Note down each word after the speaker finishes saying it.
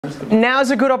Now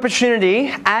is a good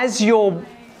opportunity, as you're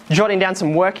jotting down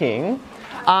some working,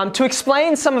 to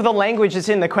explain some of the language that's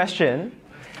in the question.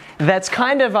 That's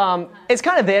kind of, it's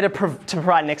kind of there to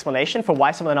provide an explanation for why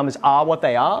some of the numbers are what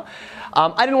they are.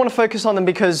 I didn't want to focus on them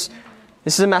because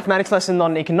this is a mathematics lesson,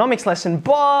 not an economics lesson,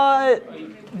 but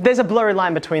there's a blurry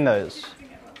line between those.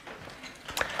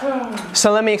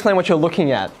 So let me explain what you're looking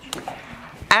at.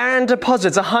 Aaron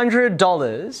deposits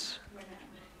 $100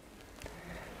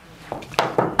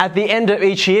 at the end of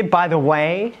each year. By the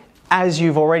way, as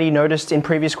you've already noticed in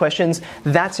previous questions,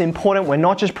 that's important. We're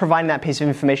not just providing that piece of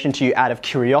information to you out of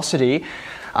curiosity.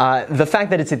 The fact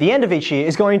that it's at the end of each year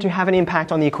is going to have an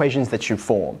impact on the equations that you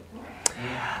form.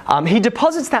 He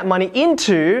deposits that money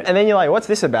into, and then you're like, what's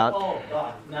this about? Oh,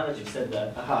 God, now that you've said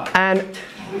that. An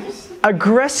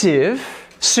aggressive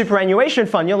superannuation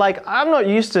fund. You're like, I'm not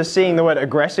used to seeing the word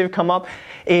aggressive come up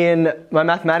in my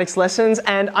mathematics lessons,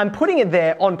 and I'm putting it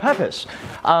there on purpose.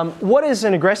 What does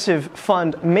an aggressive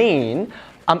fund mean?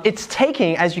 It's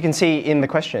taking, as you can see in the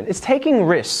question, it's taking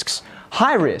risks,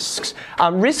 high risks,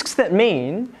 risks that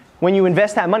mean when you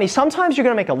invest that money, sometimes you're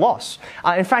going to make a loss.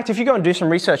 In fact, if you go and do some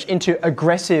research into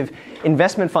aggressive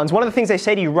investment funds, one of the things they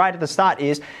say to you right at the start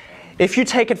is, if you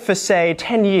take it for, say,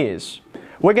 10 years,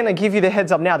 we're going to give you the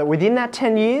heads up now that within that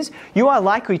 10 years, you are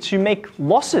likely to make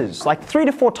losses, like 3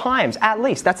 to 4 times at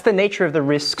least. That's the nature of the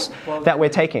risks that we're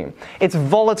taking. It's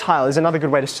volatile is another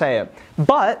good way to say it.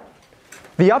 But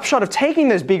the upshot of taking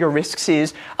those bigger risks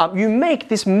is you make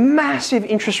this massive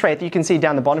interest rate that you can see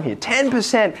down the bottom here,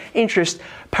 10% interest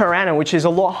per annum, which is a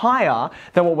lot higher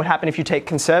than what would happen if you take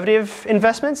conservative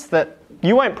investments that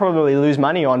you won't probably lose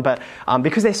money on, but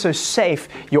because they're so safe,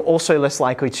 you're also less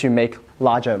likely to make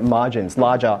larger margins,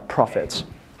 larger profits.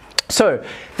 So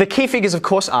the key figures, of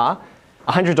course, are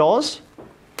 $100.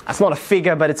 That's not a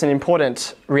figure, but it's an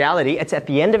important reality. It's at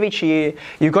the end of each year.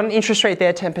 You've got an interest rate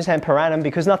there, 10% per annum,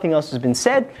 because nothing else has been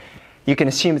said. You can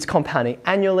assume it's compounding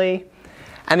annually.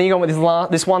 And then you go with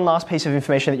this one last piece of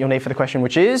information that you'll need for the question,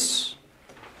 which is?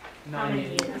 9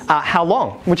 years. How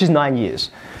long? Which is 9 years.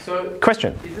 So,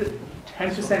 question. Is it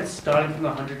 10% starting from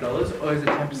the $100, or is it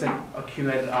 10%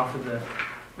 accumulated after the,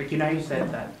 like, you know, you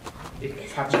said that it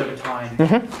happens over time.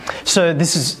 Mm-hmm. So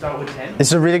this is Start with 10. This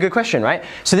is a really good question, right?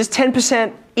 So this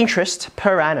 10% interest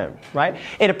per annum, right?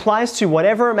 It applies to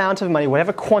whatever amount of money,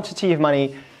 whatever quantity of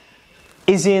money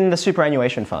is in the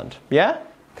superannuation fund. Yeah?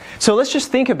 So let's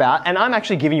just think about, and I'm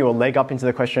actually giving you a leg up into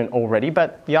the question already,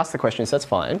 but you asked the question, so that's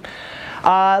fine.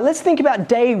 Let's think about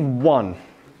day one.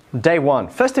 Day one,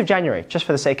 1st of January, just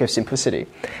for the sake of simplicity.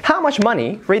 How much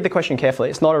money, read the question carefully,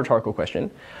 it's not a rhetorical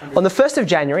question. On the 1st of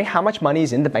January, how much money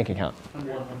is in the bank account?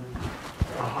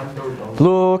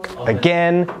 Look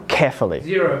again carefully.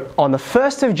 0. On the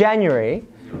 1st of January,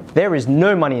 there is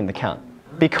no money in the account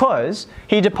because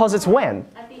he deposits when?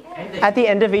 At the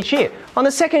end of each year. On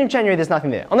the 2nd of January, there's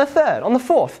nothing there. On the 3rd, on the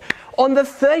 4th. On the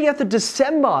 30th of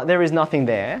December, there is nothing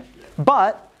there.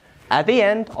 But at the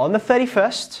end, on the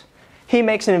 31st, he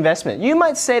makes an investment. You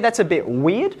might say that's a bit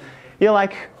weird. You're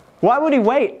like, why would he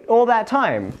wait all that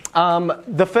time?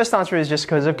 The first answer is just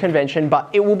because of convention, but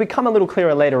it will become a little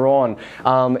clearer later on.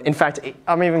 In fact,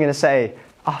 I'm even going to say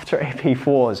after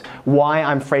AP4s why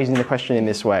I'm phrasing the question in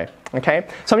this way. Okay?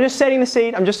 So I'm just setting the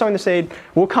seed. I'm just sowing the seed.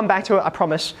 We'll come back to it, I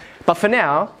promise. But for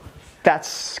now,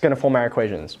 that's going to form our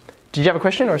equations. Did you have a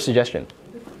question or a suggestion?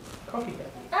 Coffee.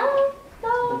 No.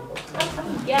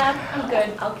 Yeah, I'm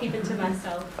good. I'll keep it to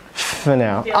myself. For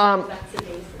now. That's a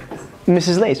decent.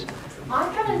 Mrs. Lees.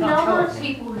 I've had a number of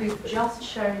people who've just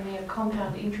shown me a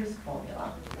compound interest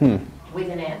formula with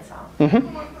an answer.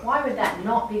 Why would that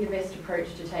not be the best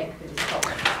approach to take for this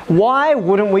topic? Why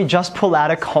wouldn't we just pull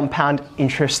out a compound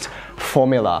interest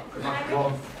formula?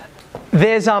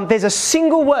 There's a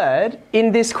single word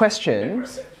in this question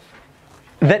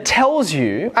that tells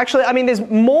you, actually, I mean, there's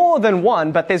more than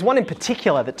one, but there's one in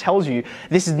particular that tells you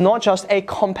this is not just a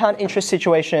compound interest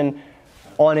situation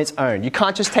on its own. You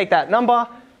can't just take that number,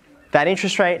 that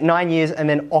interest rate, 9 years, and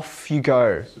then off you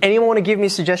go. Anyone want to give me a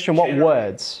suggestion? What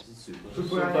words?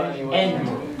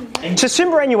 So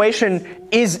superannuation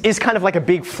is kind of like a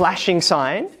big flashing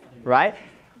sign, right?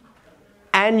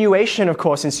 Annuation, of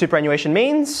course, in superannuation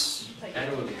means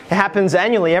it happens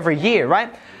annually every year,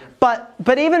 right?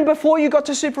 But even before you got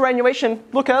to superannuation,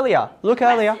 look earlier.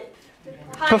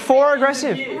 Before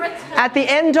aggressive. At the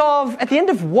end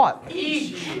of what?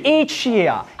 Each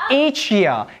year. Each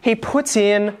year, he puts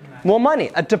in more money.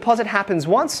 A deposit happens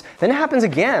once, then it happens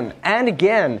again and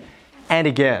again and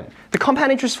again. The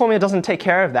compound interest formula doesn't take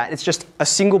care of that. It's just a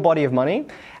single body of money,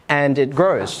 and it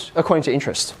grows according to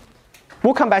interest.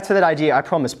 We'll come back to that idea, I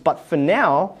promise. But for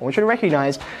now, I want you to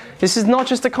recognize this is not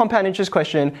just a compound interest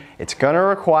question. It's going to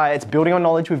require, it's building on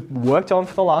knowledge we've worked on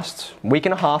for the last week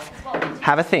and a half.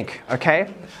 Have a think,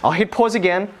 okay? I'll hit pause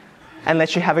again and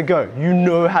let you have a go. You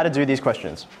know how to do these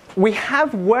questions. We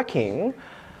have working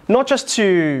not just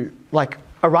to like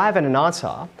arrive at an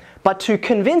answer, but to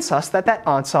convince us that that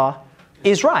answer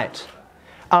is right.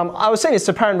 I was saying this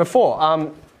to Perrin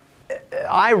before.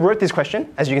 I wrote this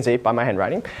question, as you can see, by my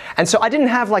handwriting. And so I didn't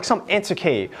have like some answer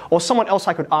key or someone else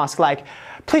I could ask like,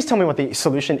 please tell me what the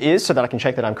solution is so that I can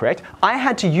check that I'm correct. I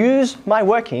had to use my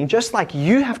working, just like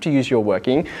you have to use your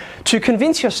working, to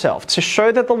convince yourself, to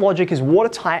show that the logic is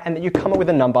watertight and that you come up with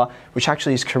a number which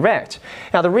actually is correct.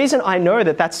 Now, the reason I know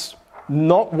that that's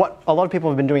not what a lot of people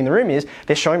have been doing in the room is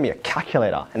they're showing me a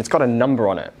calculator and it's got a number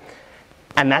on it.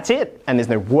 And that's it. And there's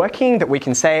no working that we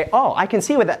can say, oh, I can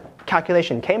see where that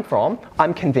calculation came from.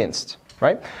 I'm convinced,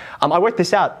 right? I worked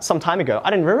this out some time ago. I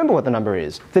didn't remember what the number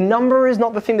is. The number is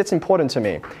not the thing that's important to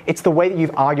me. It's the way that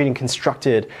you've argued and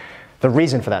constructed the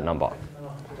reason for that number.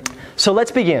 So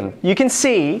let's begin. You can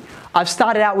see I've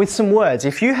started out with some words.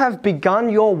 If you have begun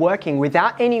your working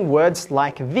without any words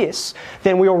like this,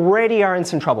 then we already are in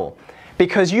some trouble.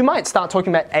 Because you might start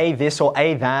talking about A this or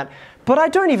A that, but I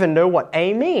don't even know what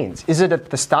A means. Is it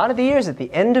at the start of the year? Is it at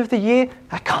the end of the year?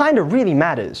 That kind of really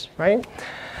matters, right?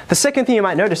 The second thing you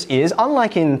might notice is,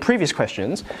 unlike in previous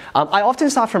questions, I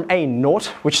often start from A naught,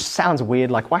 which sounds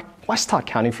weird, like why start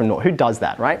counting from naught? Who does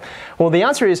that, right? Well, the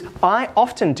answer is I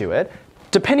often do it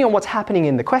depending on what's happening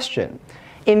in the question.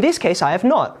 In this case, I have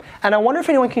not. And I wonder if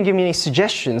anyone can give me any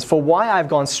suggestions for why I've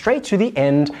gone straight to the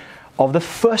end of the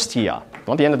first year,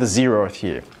 not the end of the 0th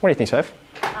year. What do you think, Soph?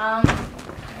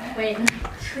 Wait,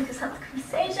 let's have a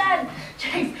conversation.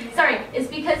 Sorry, it's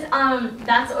because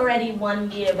that's already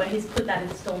 1 year where he's put that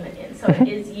installment in. So it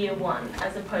is year 1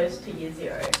 as opposed to year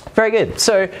 0. Very good.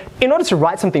 So in order to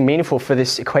write something meaningful for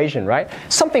this equation, right,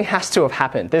 something has to have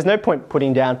happened. There's no point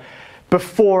putting down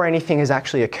before anything has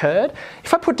actually occurred.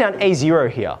 If I put down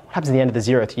A0 here, what happens at the end of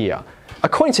the 0th year?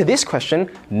 According to this question,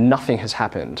 nothing has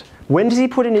happened. When does he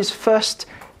put in his first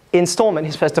installment,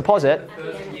 his first deposit?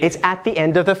 It's at the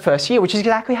end of the first year, which is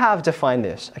exactly how I've defined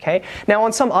this, okay? Now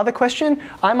on some other question,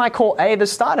 I might call A the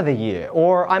start of the year,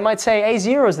 or I might say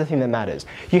A0 is the thing that matters.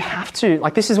 You have to,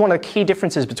 like this is one of the key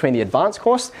differences between the advanced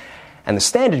course and the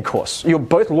standard course. You're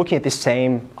both looking at this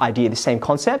same idea, the same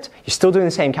concept, you're still doing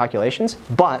the same calculations,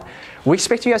 but we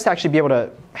expect you guys to actually be able to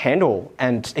handle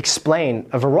and explain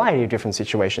a variety of different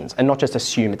situations and not just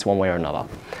assume it's one way or another.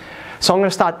 So I'm going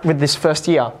to start with this first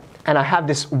year, and I have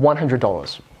this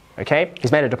 $100, okay?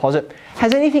 He's made a deposit.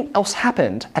 Has anything else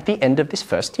happened at the end of this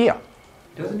first year?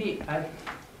 Doesn't he add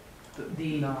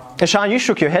the Ishan, you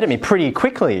shook your head at me pretty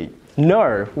quickly.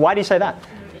 No. Why do you say that?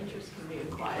 Interest can be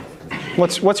required.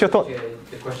 What's your thought?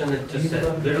 The question that just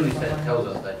said, literally tells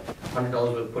us that $100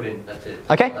 was put in, that's it.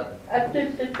 Okay. I'm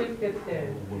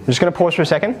just going to pause for a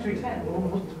second.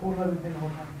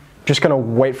 Just going to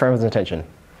wait for everyone's attention,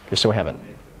 just so we have it.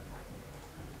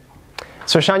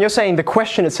 So Sean, you're saying the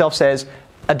question itself says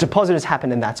a deposit has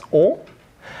happened and that's all?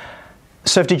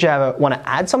 So did you ever want to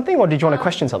add something or did you want to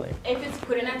question something? If it's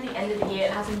put in at the end of the year,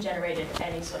 it hasn't generated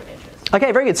any sort of interest.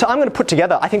 Okay, very good. So I'm going to put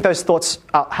together, I think those thoughts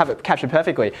have it captured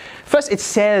perfectly. First, it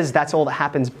says that's all that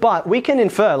happens, but we can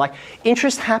infer, like,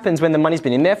 interest happens when the money's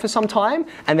been in there for some time,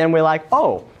 and then we're like,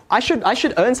 oh, I should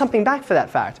earn something back for that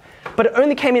fact. But it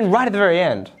only came in right at the very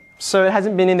end, so it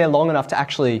hasn't been in there long enough to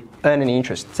actually earn any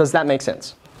interest. Does that make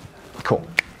sense? Cool.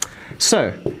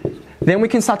 So then we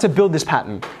can start to build this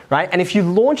pattern, right? And if you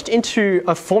launched into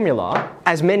a formula,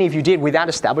 as many of you did, without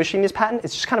establishing this pattern,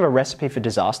 it's just kind of a recipe for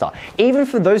disaster. Even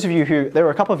for those of you there were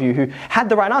a couple of you who had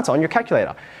the right answer on your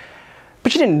calculator,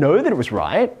 but you didn't know that it was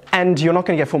right, and you're not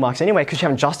going to get full marks anyway because you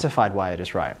haven't justified why it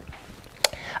is right.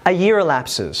 A year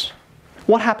elapses.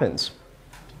 What happens?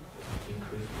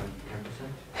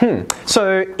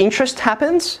 So interest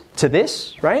happens to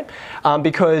this, right?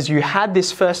 Because you had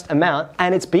this first amount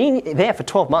and it's been there for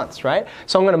 12 months, right?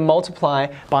 So I'm going to multiply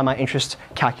by my interest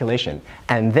calculation.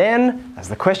 And then, as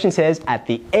the question says, at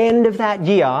the end of that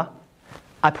year,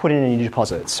 I put in a new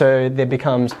deposit. So there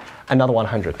becomes another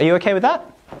 100. Are you okay with that?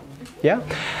 Yeah?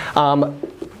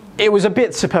 It was a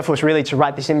bit superfluous really to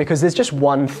write this in because there's just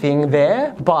one thing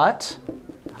there, but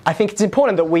I think it's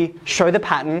important that we show the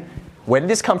pattern. Where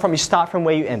did this come from? You start from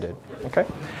where you ended, okay?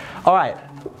 All right,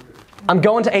 I'm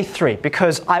going to A3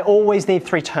 because I always need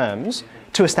 3 terms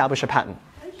to establish a pattern.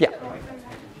 Yeah.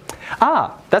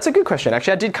 That's a good question.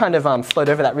 Actually, I did kind of float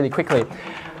over that really quickly.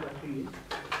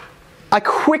 I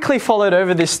quickly followed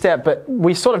over this step, but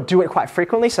we sort of do it quite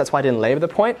frequently, so that's why I didn't labor the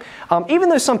point. Even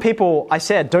though some people, I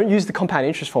said, don't use the compound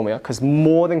interest formula because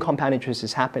more than compound interest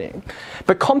is happening.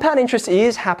 But compound interest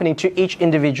is happening to each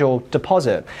individual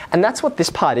deposit. And that's what this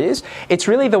part is. It's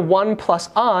really the 1 plus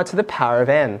r to the power of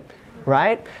n,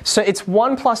 right? So it's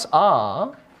 1 plus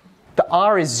r. The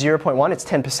r is 0.1, it's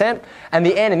 10%. And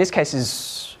the n in this case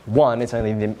is 1. It's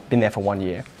only been there for 1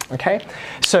 year, okay?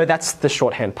 So that's the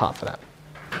shorthand part for that.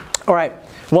 All right,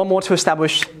 one more to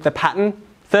establish the pattern.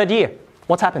 3rd year,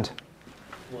 what's happened?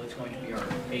 Well, it's going to be our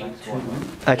 8th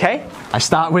one. Okay, I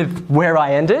start with where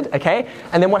I ended, okay?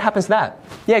 And then what happens to that?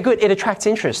 Yeah, good, it attracts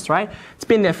interest, right? It's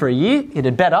been there for a year, it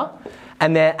did better.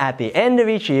 And then at the end of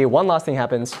each year, one last thing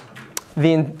happens.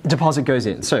 The deposit goes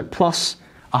in, so plus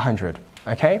 100,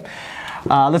 okay?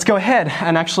 Let's go ahead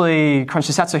and actually crunch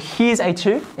this out. So here's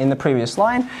A2 in the previous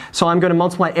line. So I'm going to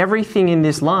multiply everything in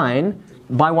this line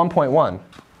by 1.1.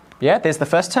 Yeah, there's the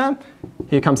first term,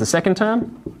 here comes the second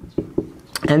term,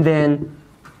 and then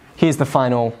here's the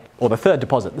final, or the third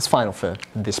deposit, this final for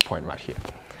this point right here.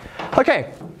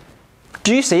 Okay,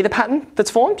 do you see the pattern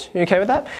that's formed? You okay with that?